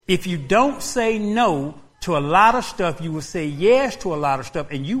If you don't say no to a lot of stuff, you will say yes to a lot of stuff,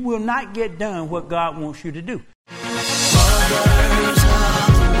 and you will not get done what God wants you to do.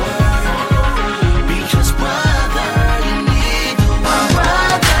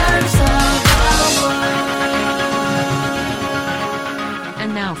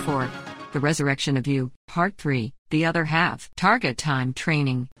 And now for The Resurrection of You, Part 3, the other half, Target Time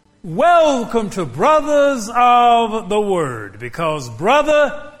Training. Welcome to Brothers of the Word, because,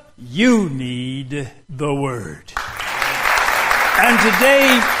 brother, you need the Word. And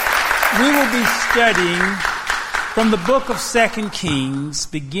today we will be studying from the book of 2 Kings,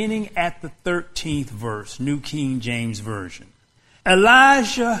 beginning at the 13th verse, New King James Version.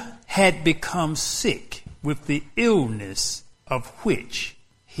 Elijah had become sick with the illness of which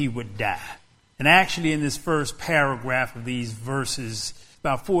he would die. And actually in this first paragraph of these verses,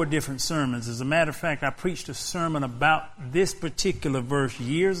 about 4 different sermons. As a matter of fact, I preached a sermon about this particular verse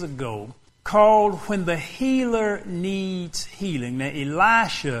years ago called When the Healer Needs Healing. Now,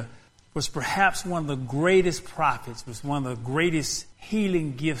 Elisha was perhaps one of the greatest prophets, was one of the greatest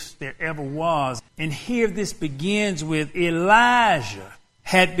healing gifts there ever was. And here this begins with Elijah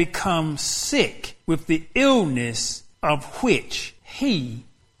had become sick with the illness of which he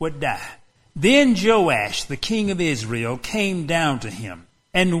would die. Then Joash, the king of Israel, came down to him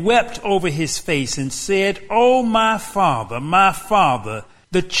and wept over his face and said, "O my father,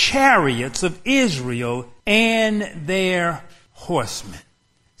 the chariots of Israel and their horsemen."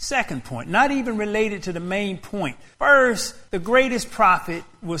 Second point, not even related to the main point. First, the greatest prophet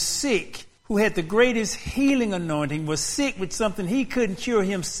was sick, who had the greatest healing anointing, was sick with something he couldn't cure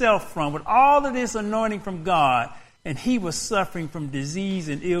himself from, with all of this anointing from God, and he was suffering from disease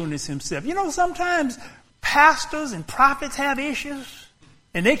and illness himself. You know, sometimes pastors and prophets have issues,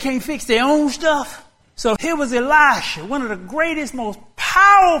 and they can't fix their own stuff. So here was Elisha, one of the greatest, most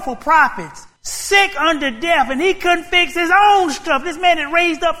powerful prophets, sick unto death, and he couldn't fix his own stuff. This man had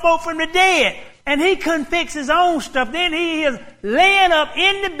raised up folk from the dead, and he couldn't fix his own stuff. Then he is laying up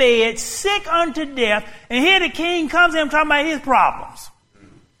in the bed, sick unto death, and here the king comes to him talking about his problems.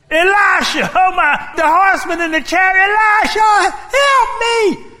 Elisha, the horseman in the chariot, Elisha, help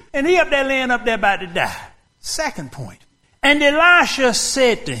me! And he up there laying up there about to die. Second point. And Elisha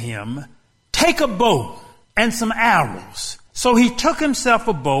said to him, "Take a bow and some arrows." So he took himself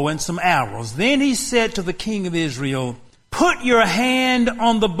a bow and some arrows. Then he said to the king of Israel, "Put your hand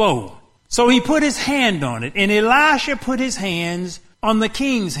on the bow." So he put his hand on it, and Elisha put his hands on the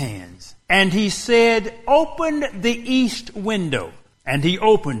king's hands. And he said, "Open the east window." And he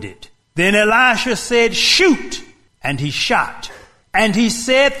opened it. Then Elisha said, "Shoot." And he shot. And he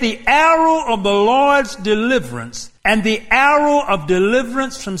said, "The arrow of the Lord's deliverance, and the arrow of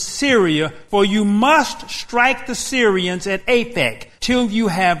deliverance from Syria, for you must strike the Syrians at Aphek till you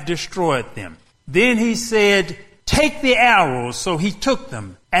have destroyed them." Then he said, "Take the arrows." So he took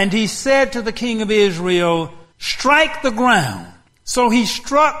them. And he said to the king of Israel, "Strike the ground." So he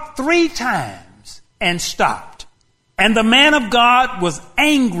struck 3 times and stopped. And the man of God was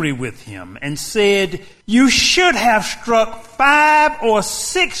angry with him and said, "You should have struck 5 or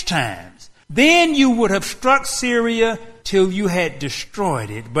 6 times. Then you would have struck Syria till you had destroyed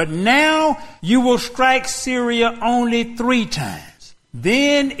it. But now you will strike Syria only 3 times.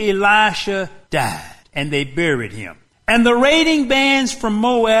 Then Elisha died, and they buried him. And the raiding bands from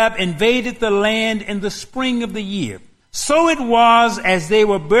Moab invaded the land in the spring of the year. So it was, as they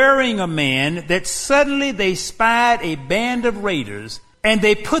were burying a man, that suddenly they spied a band of raiders, and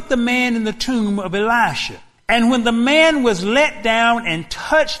they put the man in the tomb of Elisha. And when the man was let down and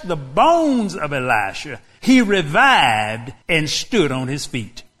touched the bones of Elisha, he revived and stood on his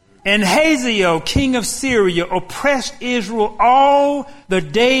feet. And Hazael, king of Syria, oppressed Israel all the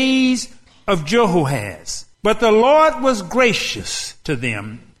days of Jehoahaz. But the Lord was gracious to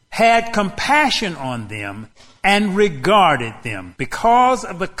them, had compassion on them, and regarded them because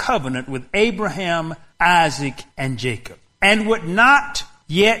of the covenant with Abraham, Isaac, and Jacob, and would not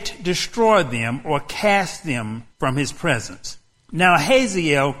yet destroy them or cast them from his presence. Now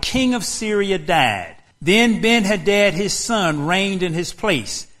Hazael, king of Syria, died. Then Ben-Hadad, his son, reigned in his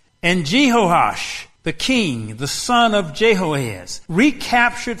place. And Jehoash, the king, the son of Jehoahaz,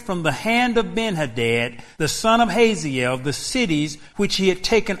 recaptured from the hand of Ben-Hadad, the son of Hazael, the cities which he had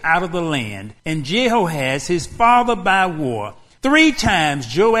taken out of the land, and Jehoahaz, his father by war. 3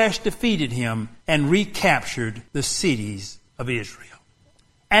 times Joash defeated him and recaptured the cities of Israel.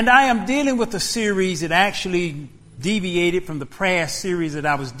 And I am dealing with a series that actually deviated from the past series that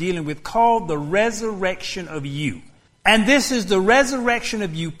I was dealing with, called The Resurrection of You. And this is The Resurrection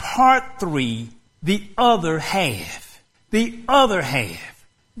of You, Part 3, the other half. The other half.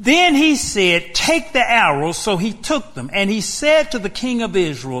 Then he said, take the arrows. So he took them. And he said to the king of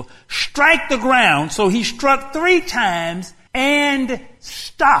Israel, strike the ground. So he struck 3 times and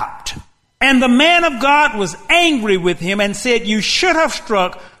stopped. And the man of God was angry with him and said, you should have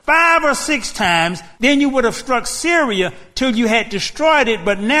struck 5 or 6 times. Then you would have struck Syria till you had destroyed it.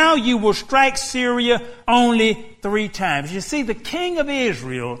 But now you will strike Syria only 3 times. You see, the king of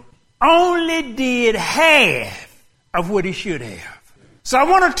Israel only did half of what he should have. So I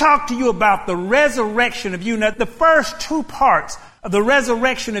want to talk to you about the resurrection of you. Now, the first 2 parts of the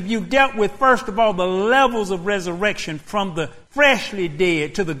resurrection of you dealt with, first of all, the levels of resurrection from the freshly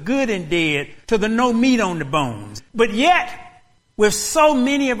dead to the good and dead to the no meat on the bones. But yet, with so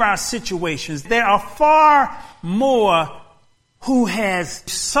many of our situations, there are far more who has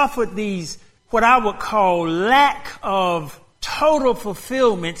suffered these, what I would call lack of total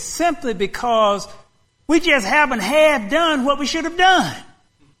fulfillment, simply because we just haven't half done what we should have done.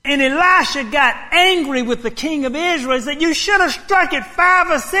 And Elisha got angry with the king of Israel and said, you should have struck it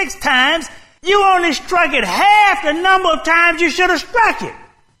 5 or 6 times. You only struck it half the number of times you should have struck it.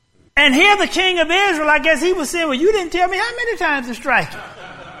 And here the king of Israel, I guess he was saying, well, you didn't tell me how many times to strike it.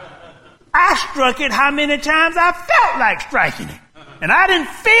 I struck it how many times I felt like striking it. And I didn't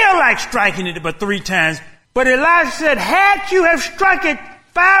feel like striking it but 3 times. But Elisha said, had you have struck it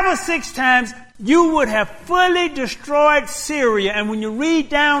 5 or 6 times, you would have fully destroyed Syria. And when you read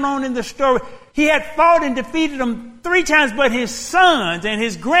down on in the story, he had fought and defeated them 3 times, but his sons and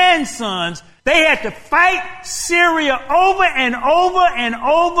his grandsons, they had to fight Syria over and over and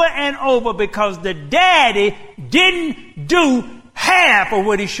over and over because the daddy didn't do half of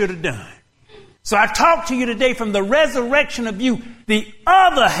what he should have done. So I talk to you today from the resurrection of you, the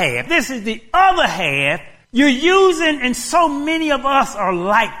other half. This is the other half you're using, and so many of us are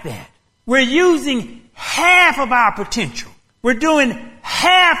like that. We're using half of our potential. We're doing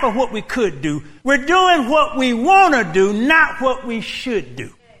half of what we could do. We're doing what we want to do, not what we should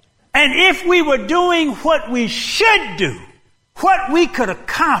do. And if we were doing what we should do, what we could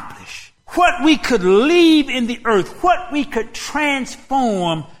accomplish, what we could leave in the earth, what we could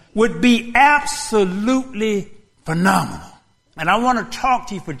transform would be absolutely phenomenal. And I want to talk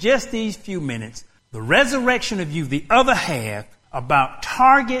to you for just these few minutes, the resurrection of you, the other half, about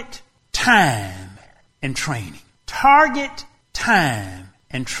target, time, and training. Target, time,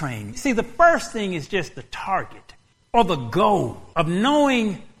 and training. See, the first thing is just the target or the goal of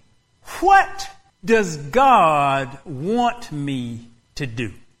knowing, what does God want me to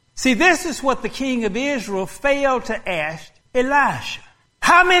do? See, this is what the king of Israel failed to ask Elisha.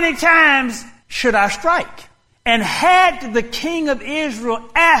 How many times should I strike? And had the king of Israel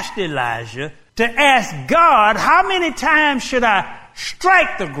asked Elijah to ask God, how many times should I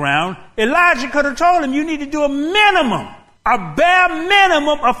strike the ground? Elijah could have told him, you need to do a minimum, a bare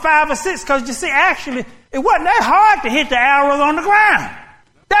minimum of 5 or 6. Because you see, actually, it wasn't that hard to hit the arrows on the ground.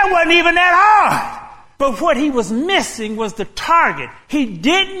 That wasn't even that hard. But what he was missing was the target. He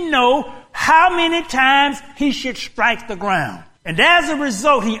didn't know how many times he should strike the ground. And as a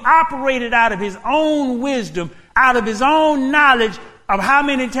result, he operated out of his own wisdom, out of his own knowledge of how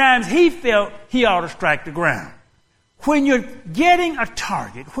many times he felt he ought to strike the ground. When you're getting a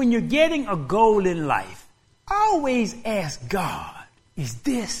target, when you're getting a goal in life, always ask God, is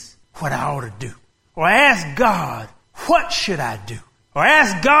this what I ought to do? Or ask God, what should I do? Or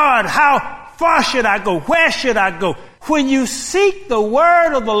ask God, how far should I go? Where should I go? When you seek the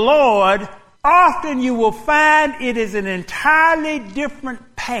word of the Lord, often you will find it is an entirely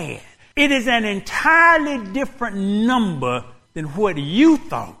different path. It is an entirely different number than what you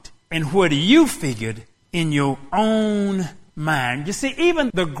thought and what you figured in your own mind. You see,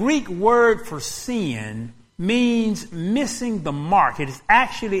 even the Greek word for sin means missing the mark. It is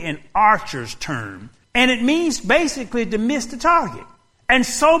actually an archer's term. And it means basically to miss the target. And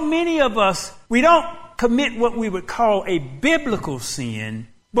so many of us, we don't commit what we would call a biblical sin,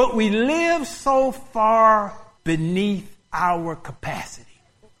 but we live so far beneath our capacity.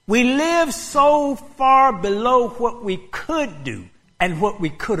 We live so far below what we could do and what we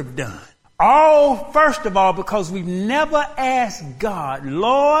could have done. All, first of all, because we've never asked God,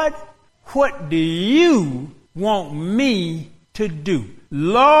 Lord, what do you want me to do?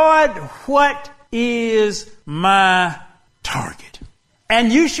 Lord, what is my target?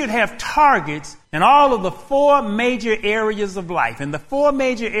 And you should have targets in all of the 4 major areas of life. And the 4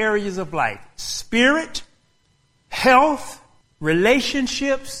 major areas of life: spirit, health,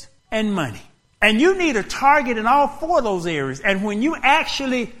 relationships, and money. And you need a target in all 4 of those areas. And when you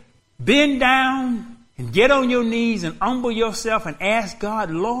actually bend down and get on your knees and humble yourself and ask God,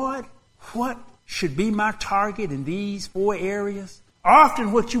 Lord, what should be my target in these 4 areas?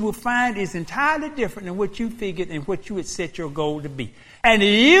 often what you will find is entirely different than what you figured and what you had set your goal to be. And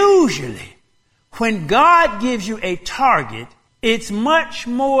usually, when God gives you a target, it's much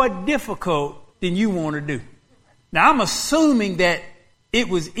more difficult than you want to do. Now, I'm assuming that it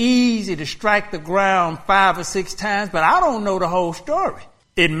was easy to strike the ground 5 or 6 times, but I don't know the whole story.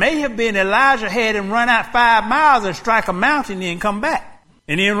 It may have been Elijah had him run out 5 miles and strike a mountain and then come back.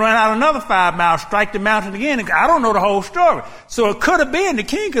 And then run out another 5 miles, strike the mountain again. And I don't know the whole story. So it could have been the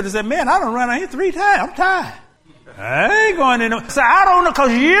king could have said, man, I done run out here 3 times. I'm tired. I ain't going in. So I don't know,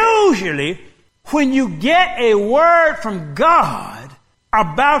 because usually when you get a word from God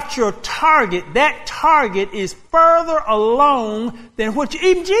about your target, that target is further along than what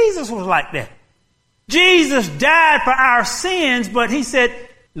even Jesus was like that. Jesus died for our sins, but he said,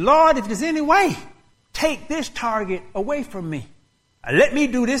 Lord, if there's any way, take this target away from me. Let me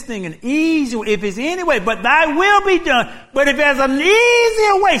do this thing an easy way, if it's any way, but thy will be done. But if there's an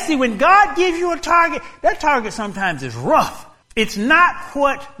easier way, see, when God gives you a target, that target sometimes is rough. It's not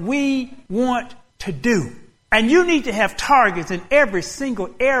what we want to do. And you need to have targets in every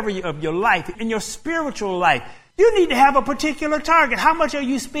single area of your life, in your spiritual life. You need to have a particular target. How much are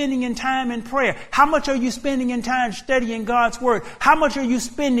you spending in time in prayer? How much are you spending in time studying God's Word? How much are you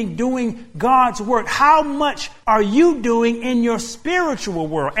spending doing God's work? How much are you doing in your spiritual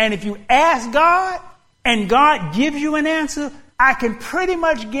world? And if you ask God and God gives you an answer, I can pretty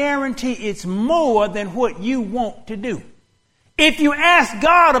much guarantee it's more than what you want to do. If you ask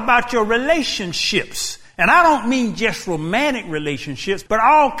God about your relationships, and I don't mean just romantic relationships, but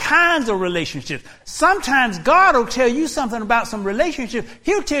all kinds of relationships. Sometimes God will tell you something about some relationships.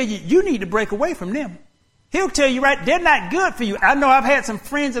 He'll tell you, you need to break away from them. He'll tell you, right, they're not good for you. I know I've had some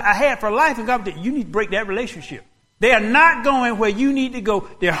friends that I had for life, and God said, you need to break that relationship. They are not going where you need to go.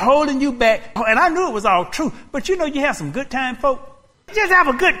 They're holding you back. And I knew it was all true. But you know, you have some good time folk. You just have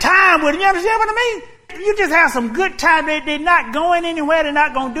a good time with them. You understand what I mean? You just have some good time. They're not going anywhere. They're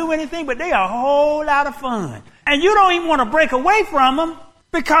not going to do anything, but they are a whole lot of fun. And you don't even want to break away from them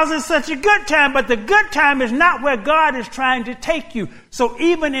because it's such a good time. But the good time is not where God is trying to take you. So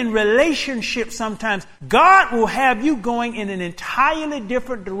even in relationships, sometimes God will have you going in an entirely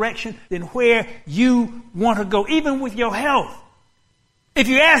different direction than where you want to go, even with your health. If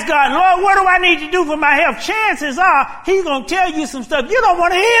you ask God, Lord, what do I need to do for my health? Chances are he's going to tell you some stuff you don't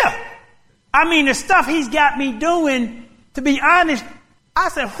want to hear. I mean, the stuff he's got me doing, to be honest, I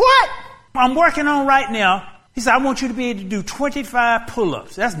said, what? I'm working on right now. He said, I want you to be able to do 25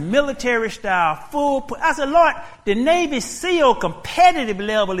 pull-ups. That's military style, full pull. I said, Lord, the Navy SEAL competitive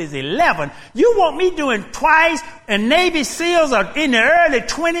level is 11. You want me doing twice, and Navy SEALs are in the early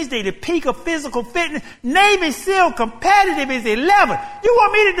 20s. They're the peak of physical fitness. Navy SEAL competitive is 11. You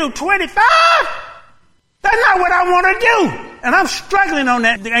want me to do 25? That's not what I want to do. And I'm struggling on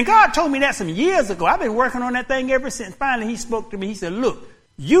that. And God told me that some years ago. I've been working on that thing ever since. Finally, he spoke to me. He said, look,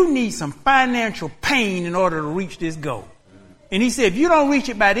 you need some financial pain in order to reach this goal. And he said, if you don't reach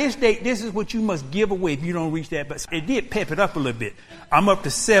it by this date, this is what you must give away if you don't reach that. But it did pep it up a little bit. I'm up to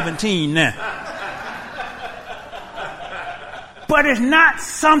 17 now. But it's not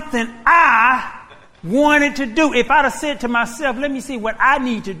something I wanted to do. If I'd have said to myself, let me see what I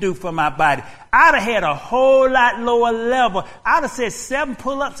need to do for my body, I'd have had a whole lot lower level. I'd have said 7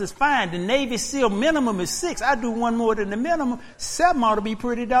 pull-ups is fine. The Navy SEAL minimum is 6. I do one more than the minimum. 7 ought to be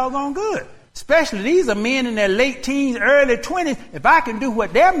pretty doggone good. Especially these are men in their late teens, early 20s. If I can do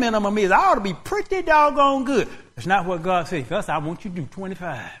what their minimum is, I ought to be pretty doggone good. That's not what God says. Gus, I want you to do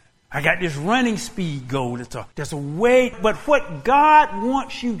 25. I got this running speed goal. There's a way. But what God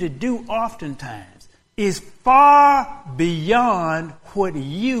wants you to do oftentimes is far beyond what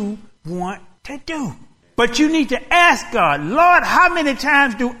you want to do. But you need to ask God, Lord, how many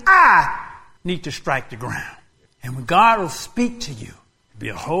times do I need to strike the ground? And when God will speak to you, it'll be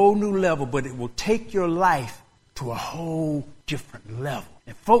a whole new level, but it will take your life to a whole different level.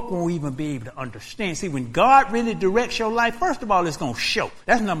 And folk won't even be able to understand. See, when God really directs your life, first of all, it's going to show.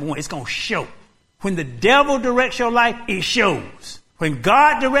 That's number one. It's going to show. When the devil directs your life, it shows. When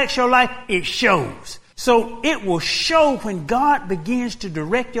God directs your life, it shows. So it will show when God begins to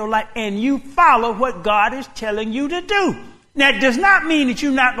direct your life and you follow what God is telling you to do. Now, it does not mean that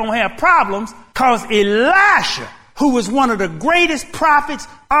you're not going to have problems, because Elisha, who was one of the greatest prophets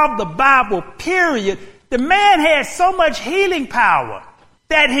of the Bible, period, the man had so much healing power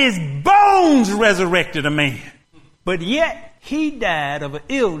that his bones resurrected a man. But yet he died of an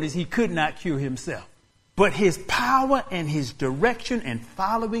illness he could not cure himself. But his power and his direction and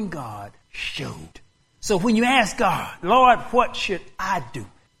following God showed. So when you ask God, Lord, what should I do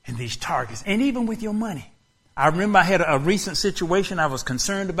in these targets? And even with your money, I remember I had a recent situation. I was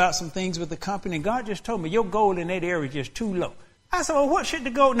concerned about some things with the company, and God just told me, your goal in that area is just too low. I said, well, what should the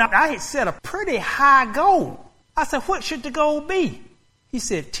goal? Now, I had set a pretty high goal. I said, what should the goal be? He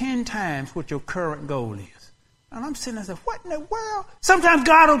said, 10 times what your current goal is. And I'm sitting there and said, what in the world? Sometimes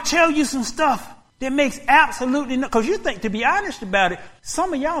God will tell you some stuff that makes absolutely no, because you think, to be honest about it,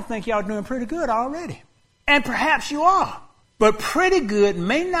 some of y'all think y'all doing pretty good already. And perhaps you are. But pretty good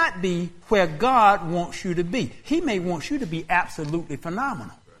may not be where God wants you to be. He may want you to be absolutely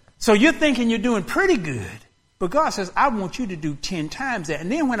phenomenal. So you're thinking you're doing pretty good, but God says, I want you to do 10 times that.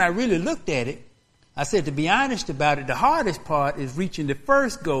 And then when I really looked at it, I said, to be honest about it, the hardest part is reaching the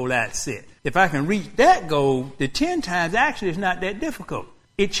first goal I set. If I can reach that goal, the 10 times actually is not that difficult.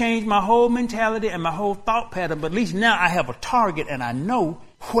 It changed my whole mentality and my whole thought pattern, but at least now I have a target and I know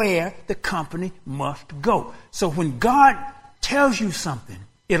where the company must go. So when God tells you something,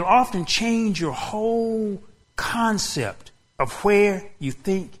 it'll often change your whole concept of where you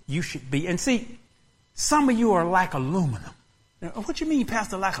think you should be. And see, some of you are like aluminum. Now, what do you mean,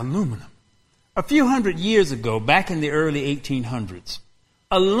 Pastor, like aluminum? A few hundred years ago, back in the early 1800s,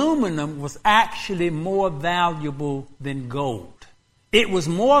 aluminum was actually more valuable than gold. It was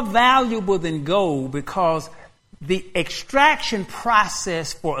more valuable than gold because the extraction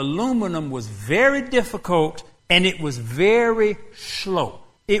process for aluminum was very difficult and it was very slow.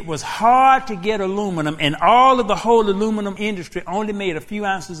 It was hard to get aluminum, and all of the whole aluminum industry only made a few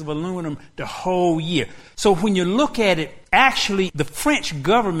ounces of aluminum the whole year. So when you look at it, actually the French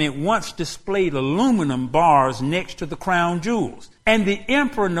government once displayed aluminum bars next to the crown jewels. And the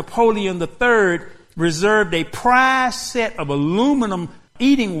Emperor Napoleon III reserved a prize set of aluminum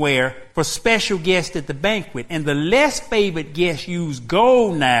eating ware for special guests at the banquet. And the less favored guests used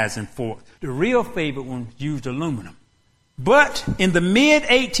gold knives and forks. The real favorite ones used aluminum. But in the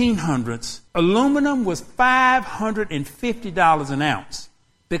mid-1800s, aluminum was $550 an ounce.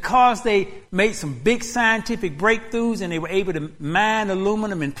 Because they made some big scientific breakthroughs and they were able to mine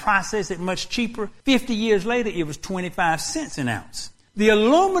aluminum and process it much cheaper, 50 years later it was 25 cents an ounce. The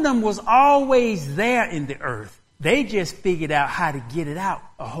aluminum was always there in the earth. They just figured out how to get it out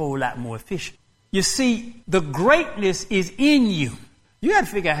a whole lot more efficient. You see, the greatness is in you. You got to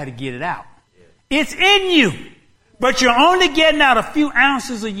figure out how to get it out. It's in you. But you're only getting out a few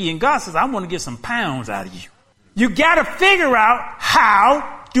ounces a year. And God says, I want to get some pounds out of you. You got to figure out,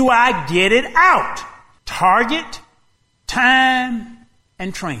 how do I get it out? Target, time,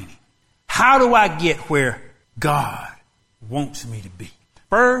 and training. How do I get where God wants me to be?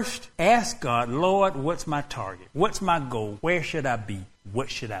 First, ask God, Lord, what's my target? What's my goal? Where should I be?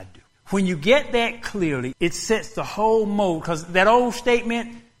 What should I do? When you get that clearly, it sets the whole mode. Because that old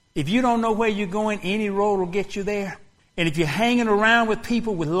statement, if you don't know where you're going, any road will get you there. And if you're hanging around with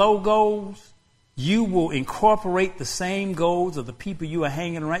people with low goals, you will incorporate the same goals of the people you are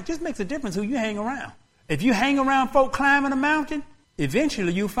hanging around. It just makes a difference who you hang around. If you hang around folk climbing a mountain,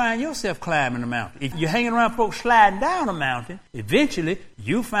 eventually you'll find yourself climbing a mountain. If you're hanging around folks sliding down a mountain, eventually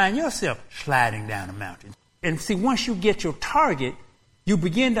you'll find yourself sliding down a mountain. And see, once you get your target, you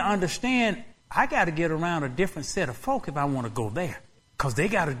begin to understand, I got to get around a different set of folk if I want to go there. Because they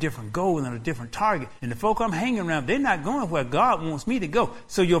got a different goal and a different target. And the folk I'm hanging around, they're not going where God wants me to go.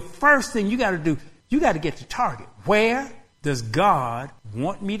 So your first thing you got to do, you got to get the target. Where does God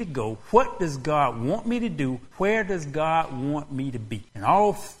want me to go? What does God want me to do? Where does God want me to be? In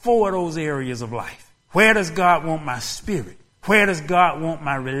all four of those areas of life. Where does God want my spirit? Where does God want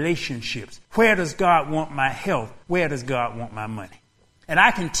my relationships? Where does God want my health? Where does God want my money? And I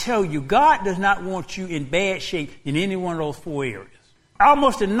can tell you, God does not want you in bad shape in any one of those four areas.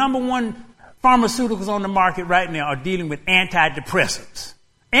 Almost the number one pharmaceuticals on the market right now are dealing with antidepressants.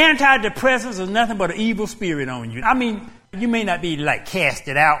 Antidepressants is nothing but an evil spirit on you. I mean, you may not be like cast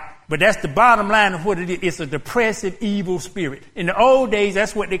it out, but that's the bottom line of what it is. It's a depressive evil spirit. In the old days,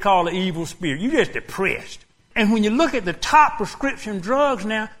 that's what they call an evil spirit. You're just depressed. And when you look at the top prescription drugs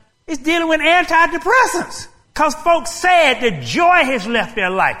now, it's dealing with antidepressants. Because folks said that joy has left their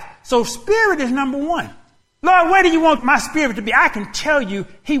life. So spirit is number one. Lord, where do you want my spirit to be? I can tell you,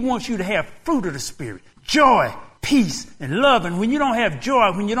 he wants you to have fruit of the spirit. Joy, peace, and love. And when you don't have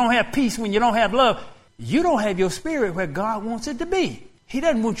joy, when you don't have peace, when you don't have love, you don't have your spirit where God wants it to be. He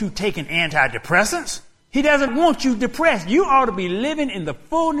doesn't want you taking antidepressants. He doesn't want you depressed. You ought to be living in the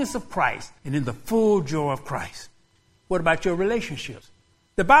fullness of Christ and in the full joy of Christ. What about your relationships?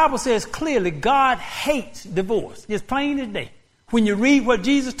 The Bible says clearly God hates divorce. It's plain as day. When you read what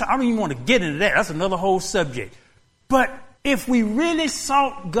Jesus taught, I don't even want to get into that. That's another whole subject. But if we really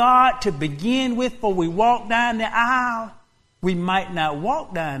sought God to begin with before we walk down the aisle, we might not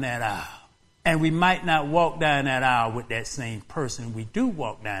walk down that aisle. And we might not walk down that aisle with that same person we do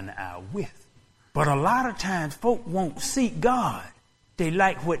walk down the aisle with. But a lot of times folk won't seek God. They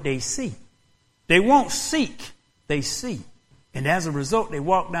like what they see. They won't seek, they see. And as a result, they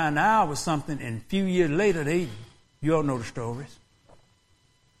walk down the aisle with something, and a few years later, you all know the stories.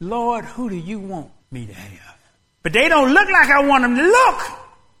 Lord, who do you want me to have? But they don't look like I want them to look.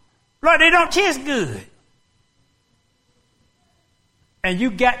 Lord, they don't kiss good. And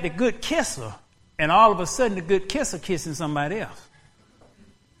you got the good kisser, and all of a sudden the good kisser kissing somebody else.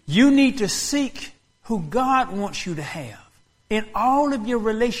 You need to seek who God wants you to have. In all of your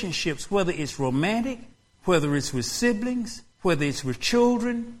relationships, whether it's romantic, whether it's with siblings, whether it's with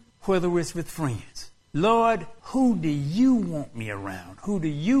children, whether it's with friends. Lord, who do you want me around? Who do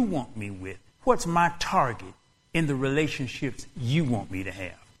you want me with? What's my target in the relationships you want me to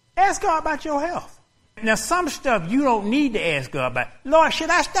have? Ask God about your health. Now, some stuff you don't need to ask God about. Lord, should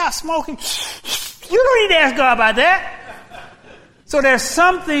I stop smoking? You don't need to ask God about that. So there's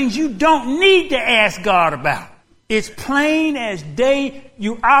some things you don't need to ask God about. It's plain as day.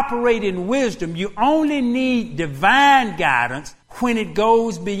 You operate in wisdom. You only need divine guidance when it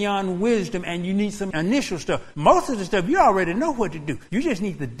goes beyond wisdom and you need some initial stuff. Most of the stuff you already know what to do. You just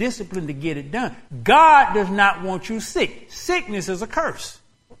need the discipline to get it done. God does not want you sick. Sickness is a curse.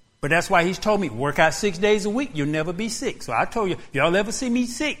 But that's why he's told me, work out 6 days a week. You'll never be sick. So I told you, if y'all ever see me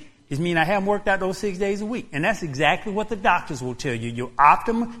sick, it means I haven't worked out those 6 days a week. And that's exactly what the doctors will tell you. Your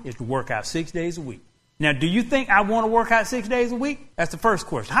optimum is to work out 6 days a week. Now, do you think I want to work out 6 days a week? That's the first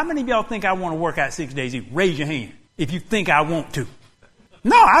question. How many of y'all think I want to work out 6 days a week? Raise your hand if you think I want to.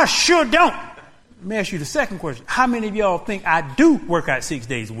 No, I sure don't. Let me ask you the second question. How many of y'all think I do work out 6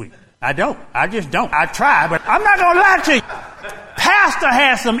 days a week? I don't. I just don't. I try, but I'm not going to lie to you. Pastor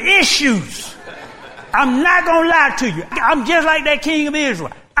has some issues. I'm not going to lie to you. I'm just like that king of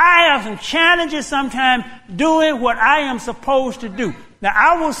Israel. I have some challenges sometimes doing what I am supposed to do. Now,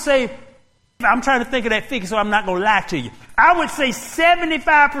 I will say, I'm trying to think of that figure, so I'm not going to lie to you. I would say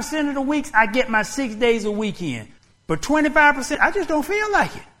 75% of the weeks I get my 6 days a week in. But 25%, I just don't feel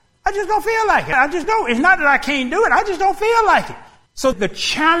like it. I just don't feel like it. I just don't. It's not that I can't do it. I just don't feel like it. So the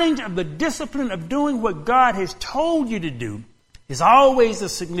challenge of the discipline of doing what God has told you to do is always a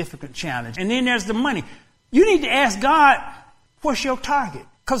significant challenge. And then there's the money. You need to ask God, what's your target?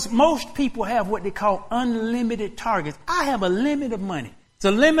 Because most people have what they call unlimited targets. I have a limit of money. It's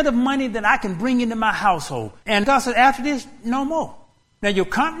a limit of money that I can bring into my household. And God said, after this, no more. Now, your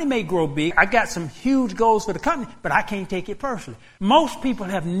company may grow big. I got some huge goals for the company, but I can't take it personally. Most people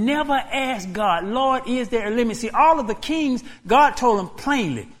have never asked God, Lord, is there a limit? See, all of the kings, God told them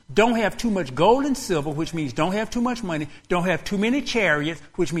plainly, don't have too much gold and silver, which means don't have too much money. Don't have too many chariots,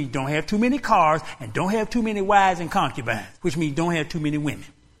 which means don't have too many cars. And don't have too many wives and concubines, which means don't have too many women.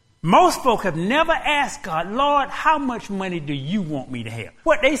 Most folk have never asked God, Lord, how much money do you want me to have?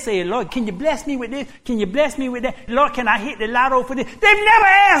 What they say is, Lord, can you bless me with this? Can you bless me with that? Lord, can I hit the lotto for this? They've never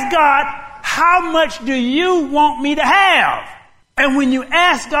asked God, how much do you want me to have? And when you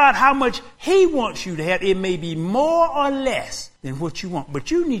ask God how much he wants you to have, it may be more or less than what you want.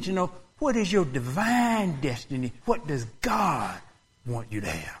 But you need to know, what is your divine destiny? What does God want you to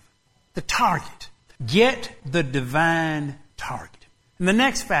have? The target. Get the divine target. And the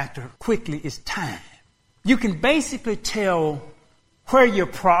next factor, quickly, is time. You can basically tell where your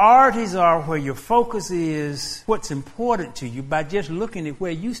priorities are, where your focus is, what's important to you by just looking at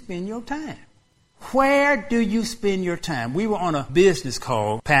where you spend your time. Where do you spend your time? We were on a business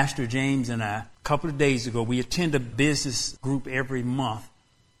call, Pastor James and I, a couple of days ago. We attend a business group every month.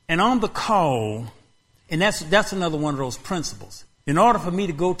 And on the call, and that's another one of those principles. In order for me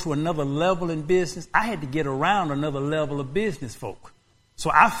to go to another level in business, I had to get around another level of business folk. So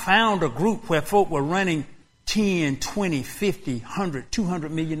I found a group where folk were running 10, 20, 50, 100,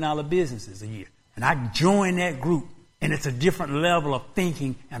 $200 million businesses a year. And I joined that group. And it's a different level of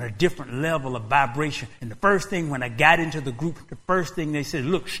thinking and a different level of vibration. And the first thing when I got into the group, the first thing they said,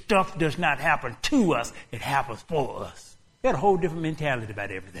 look, stuff does not happen to us. It happens for us. They had a whole different mentality about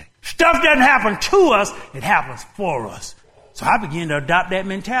everything. Stuff doesn't happen to us. It happens for us. So I began to adopt that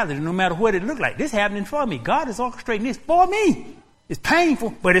mentality no matter what it looked like. This is happening for me. God is orchestrating this for me. It's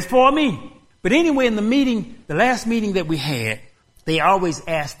painful, but it's for me. But anyway, in the meeting, the last meeting that we had, they always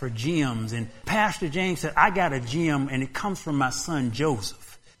ask for gems. And Pastor James said, I got a gem, and it comes from my son,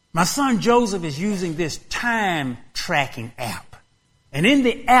 Joseph. My son, Joseph, is using this time tracking app. And in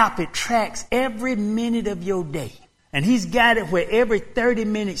the app, it tracks every minute of your day. And he's got it where every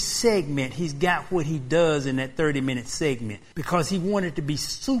 30-minute segment, he's got what he does in that 30-minute segment because he wanted to be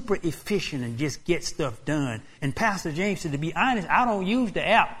super efficient and just get stuff done. And Pastor James said, to be honest, I don't use the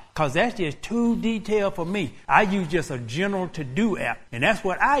app because that's just too detailed for me. I use just a general to-do app, and that's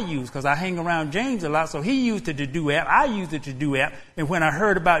what I use because I hang around James a lot, so he used the to-do app, I used the to-do app, and when I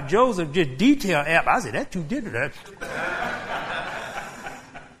heard about Joseph, just detail app, I said, that's too detailed.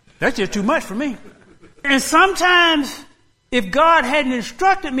 That's just too much for me. And sometimes, if God hadn't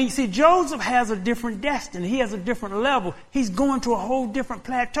instructed me, see, Joseph has a different destiny. He has a different level. He's going to a whole different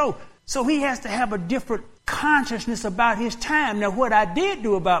plateau. So he has to have a different consciousness about his time. Now, what I did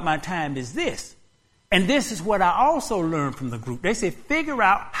do about my time is this. And this is what I also learned from the group. They said, figure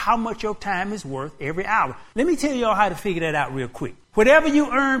out how much your time is worth every hour. Let me tell you all how to figure that out real quick. Whatever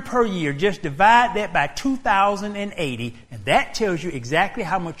you earn per year, just divide that by 2,080, and that tells you exactly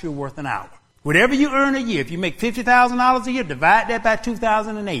how much you're worth an hour. Whatever you earn a year, if you make $50,000 a year, divide that by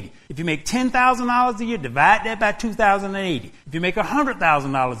 2,080. If you make $10,000 a year, divide that by 2,080. If you make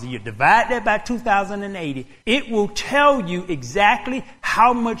 $100,000 a year, divide that by 2,080. It will tell you exactly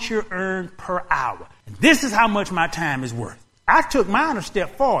how much you earn per hour. And this is how much my time is worth. I took mine a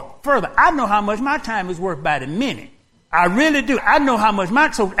step further. I know how much my time is worth by the minute. I really do. I know how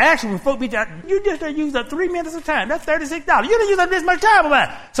much so actually when folk be you just use up 3 minutes of time. That's $36. You didn't use up this much time about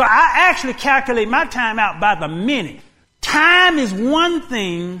it. So I actually calculate my time out by the minute. Time is one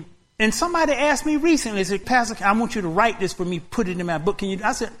thing, and somebody asked me recently, said, Pastor, I want you to write this for me, put it in my book.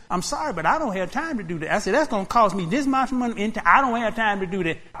 I said, I'm sorry, but I don't have time to do that. I said, that's going to cost me this much money. I don't have time to do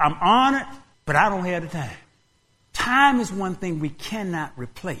that. I'm honored, but I don't have the time. Time is one thing we cannot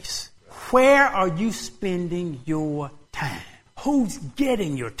replace. Where are you spending your time? Who's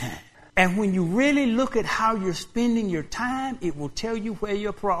getting your time? And when you really look at how you're spending your time, it will tell you where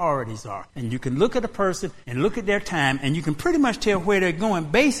your priorities are. And you can look at a person and look at their time, and you can pretty much tell where they're going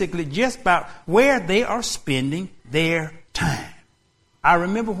basically just about where they are spending their time. I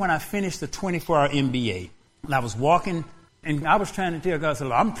remember when I finished the 24-hour MBA, and I was walking, and I was trying to tell God, I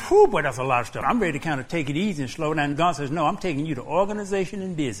said, I'm poor, but that's a lot of stuff. I'm ready to kind of take it easy and slow down. And God says, no, I'm taking you to organization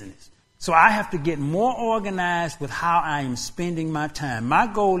and business. So I have to get more organized with how I am spending my time. My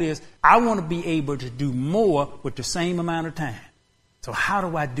goal is I want to be able to do more with the same amount of time. So how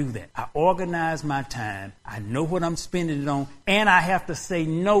do I do that? I organize my time. I know what I'm spending it on, and I have to say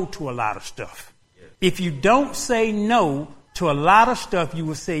no to a lot of stuff. If you don't say no to a lot of stuff, you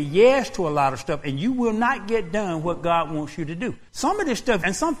will say yes to a lot of stuff, and you will not get done what God wants you to do. Some of this stuff,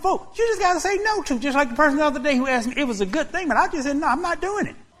 and some folk, you just got to say no to. Just like the person the other day who asked me, it was a good thing, but I just said, no, I'm not doing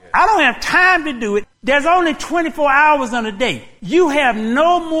it. I don't have time to do it. There's only 24 hours in a day. You have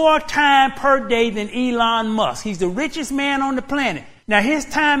no more time per day than Elon Musk. He's the richest man on the planet. Now, his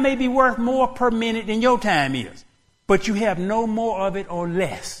time may be worth more per minute than your time is, but you have no more of it or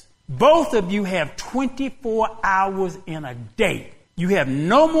less. Both of you have 24 hours in a day. You have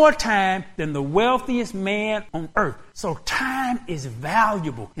no more time than the wealthiest man on earth. So time is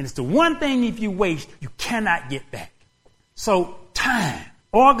valuable, and it's the one thing if you waste, you cannot get back. So time.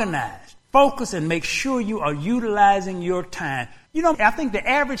 Organize, focus, and make sure you are utilizing your time. You know, I think the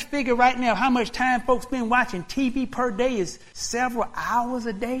average figure right now, how much time folks spend watching TV per day is several hours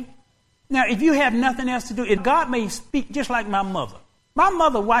a day. Now, if you have nothing else to do, if God may speak just like my mother. My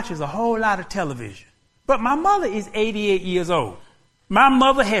mother watches a whole lot of television, but my mother is 88 years old. My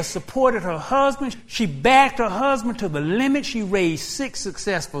mother has supported her husband. She backed her husband to the limit. She raised 6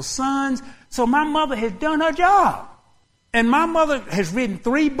 successful sons. So my mother has done her job. And my mother has written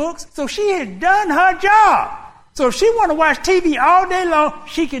 3 books, so she has done her job. So if she want to watch TV all day long,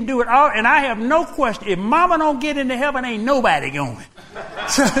 she can do it all. And I have no question, if mama don't get into heaven, ain't nobody going.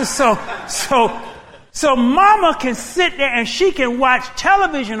 So mama can sit there and she can watch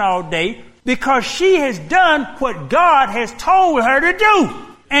television all day because she has done what God has told her to do.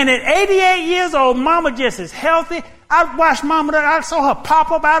 And at 88 years old, mama just is healthy. I watched mama, I saw her pop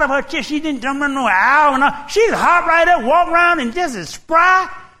up out of her chair. She didn't jump in no hour. And she's hot right there, walk around and just as spry.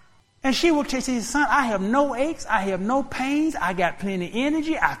 And she will say, son, I have no aches. I have no pains. I got plenty of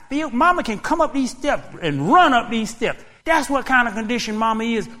energy. I feel mama can come up these steps and run up these steps. That's what kind of condition mama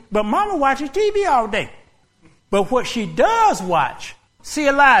is. But mama watches TV all day. But what she does watch, see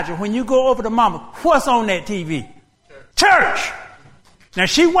Elijah, when you go over to mama, what's on that TV? Church. Now,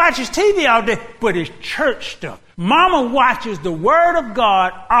 she watches TV all day, but it's church stuff. Mama watches the Word of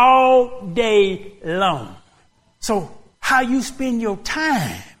God all day long. So how you spend your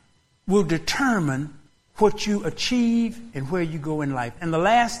time will determine what you achieve and where you go in life. And the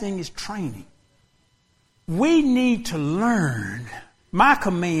last thing is training. We need to learn. My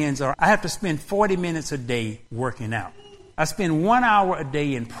commands are I have to spend 40 minutes a day working out. I spend 1 hour a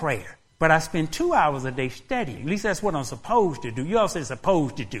day in prayer. But I spend 2 hours a day studying. At least that's what I'm supposed to do. You all say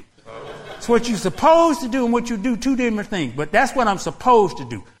supposed to do. It's what you're supposed to do and what you do, two different things. But that's what I'm supposed to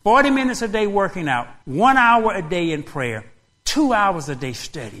do. 40 minutes a day working out, 1 hour a day in prayer, 2 hours a day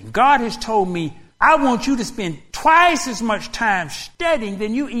studying. God has told me, I want you to spend twice as much time studying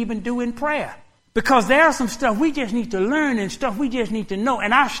than you even do in prayer. Because there's some stuff we just need to learn and stuff we just need to know.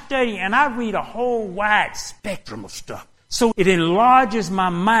 And I study and I read a whole wide spectrum of stuff. So it enlarges my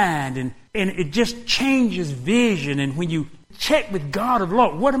mind and it just changes vision. And when you check with God of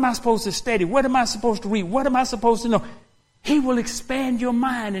Lord, what am I supposed to study? What am I supposed to read? What am I supposed to know? He will expand your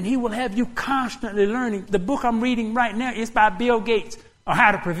mind and he will have you constantly learning. The book I'm reading right now is by Bill Gates on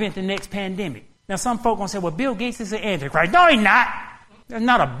how to prevent the next pandemic. Now some folk gonna say, well, Bill Gates is an antichrist. No, he's not. There's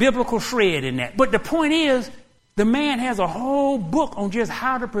not a biblical shred in that. But the point is, the man has a whole book on just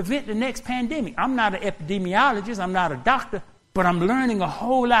how to prevent the next pandemic. I'm not an epidemiologist. I'm not a doctor. But I'm learning a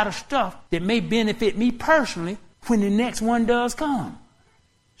whole lot of stuff that may benefit me personally when the next one does come.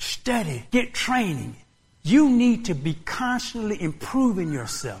 Study. Get training. You need to be constantly improving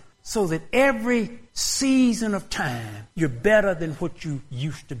yourself so that every season of time, you're better than what you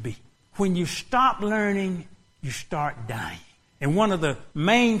used to be. When you stop learning, you start dying. And one of the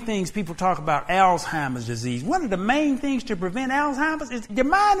main things people talk about Alzheimer's disease, one of the main things to prevent Alzheimer's is your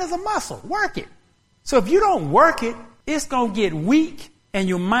mind is a muscle. Work it. So if you don't work it, it's going to get weak and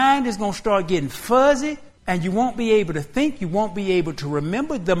your mind is going to start getting fuzzy and you won't be able to think. You won't be able to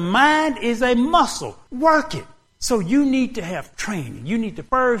remember. The mind is a muscle. Work it. So you need to have training. You need to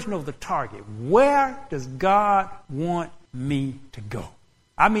first know the target. Where does God want me to go?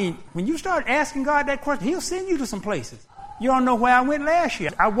 I mean, when you start asking God that question, he'll send you to some places. You don't know where I went last year.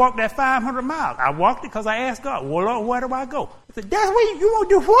 I walked that 500 miles. I walked it because I asked God, well, Lord, where do I go? I said, that's where you want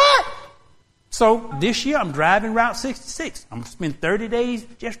to do what? So this year I'm driving Route 66. I'm going to spend 30 days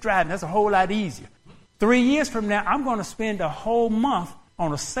just driving. That's a whole lot easier. 3 years from now, I'm going to spend a whole month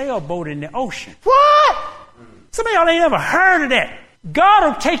on a sailboat in the ocean. What? Some of y'all ain't ever heard of that. God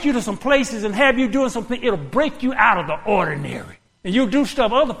will take you to some places and have you doing something. It'll break you out of the ordinary. And you'll do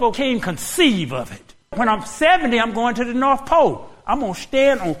stuff other folk can't even conceive of it. When I'm 70, I'm going to the North Pole. I'm going to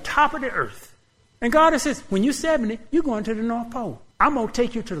stand on top of the earth. And God says, when you're 70, you're going to the North Pole. I'm going to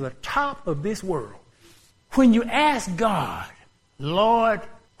take you to the top of this world. When you ask God, Lord,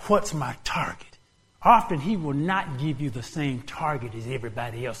 what's my target? Often he will not give you the same target as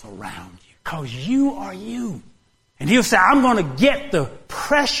everybody else around you. Because you are you. And he'll say, I'm going to get the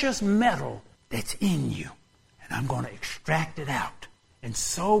precious metal that's in you. And I'm going to extract it out. And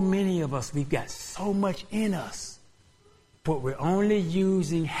so many of us, we've got so much in us, but we're only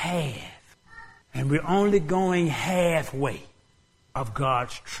using half. And we're only going halfway of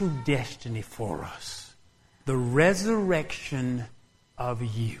God's true destiny for us. The resurrection of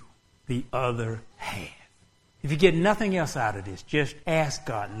you, the other half. If you get nothing else out of this, just ask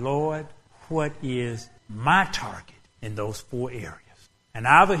God, Lord, what is my target in those 4 areas? And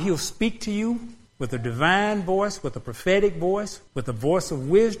either he'll speak to you with a divine voice, with a prophetic voice, with a voice of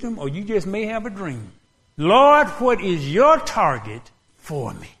wisdom, or you just may have a dream. Lord, what is your target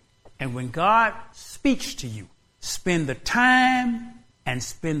for me? And when God speaks to you, spend the time and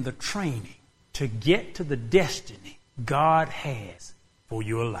spend the training to get to the destiny God has for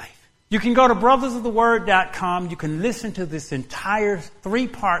your life. You can go to brothersoftheword.com. You can listen to this entire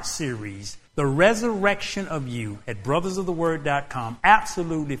 3-part series, The Resurrection of You, at brothersoftheword.com,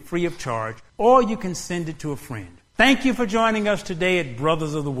 absolutely free of charge, or you can send it to a friend. Thank you for joining us today at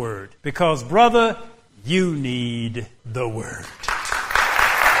Brothers of the Word, because, brother, you need the Word.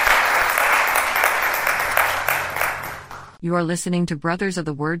 You are listening to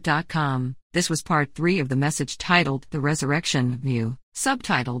brothersoftheword.com. This was part 3 of the message titled The Resurrection of You,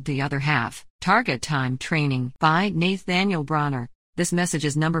 subtitled The Other Half, Target Time Training by Nathaniel Bronner. This message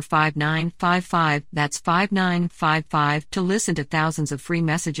is number 5955, that's 5955. To listen to thousands of free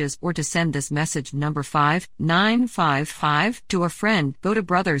messages or to send this message number 5955 to a friend, go to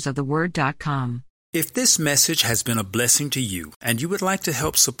brothersoftheword.com. If this message has been a blessing to you and you would like to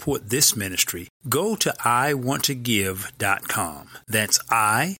help support this ministry, go to iwanttogive.com. That's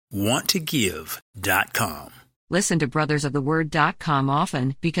iwanttogive.com. Listen to brothersoftheword.com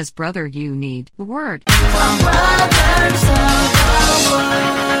often because, brother, you need the Word.